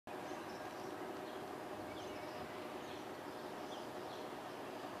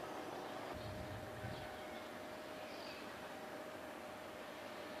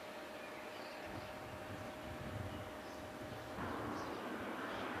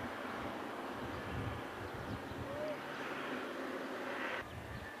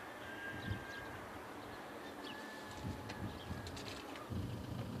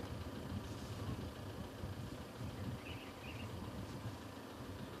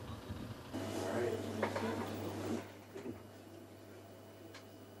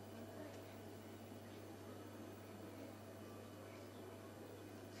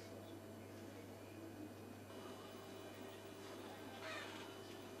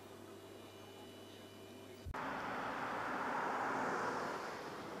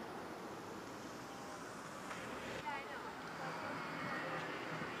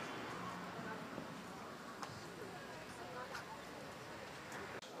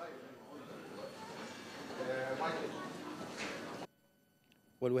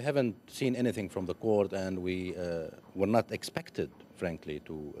Well, we haven't seen anything from the court, and we were not expected, frankly,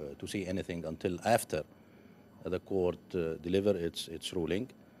 to see anything until after the court delivered its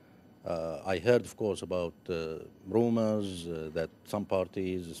ruling. I heard, of course, about rumors that some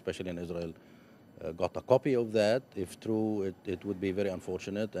parties, especially in Israel, got a copy of that. If true, it would be very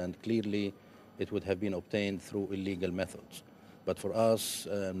unfortunate, and clearly it would have been obtained through illegal methods. But for us,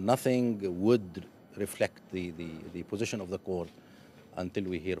 nothing would reflect the position of the court until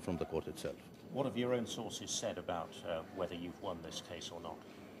we hear from the court itself. What have your own sources said about whether you've won this case or not?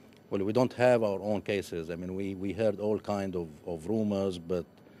 Well, we don't have our own cases. I mean, we heard all kind of rumors, but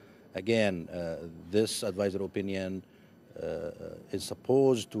again, this advisory opinion is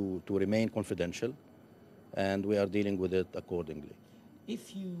supposed to remain confidential, and we are dealing with it accordingly.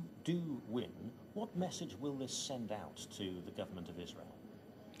 If you do win, what message will this send out to the government of Israel?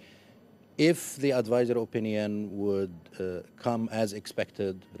 If the advisory opinion would come as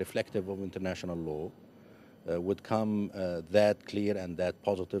expected, reflective of international law, would come that clear and that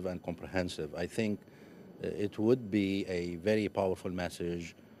positive and comprehensive, I think it would be a very powerful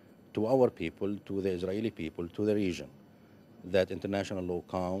message to our people, to the Israeli people, to the region, that international law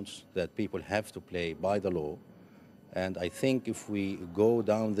counts, that people have to play by the law. And I think if we go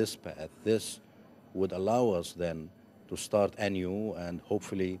down this path, this would allow us then to start anew and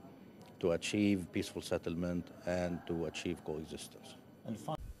hopefully to achieve peaceful settlement and to achieve coexistence. And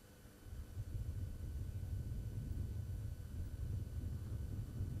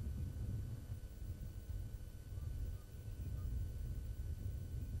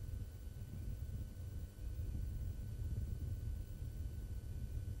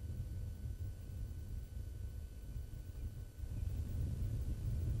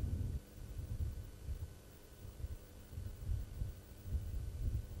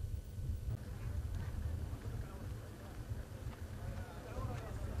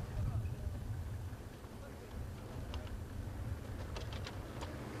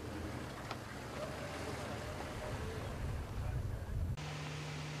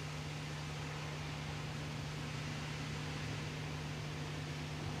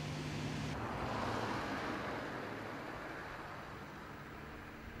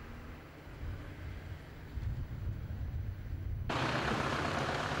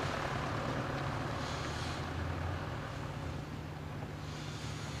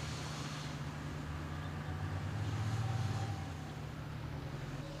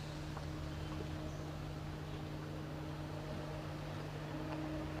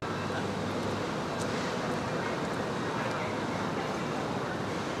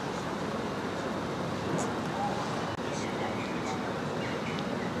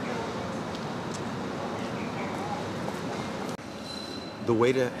the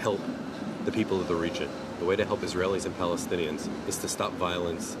way to help the people of the region, the way to help Israelis and Palestinians, is to stop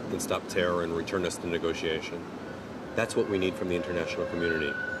violence and stop terror and return us to negotiation. That's what we need from the international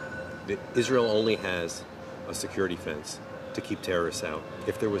community. Israel only has a security fence to keep terrorists out.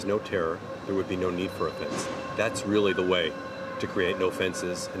 If there was no terror, there would be no need for a fence. That's really the way to create no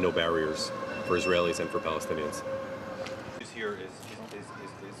fences and no barriers for Israelis and for Palestinians. Here is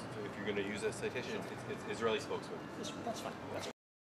if you're going to use a citation, it's Israeli spokesman. that's fine.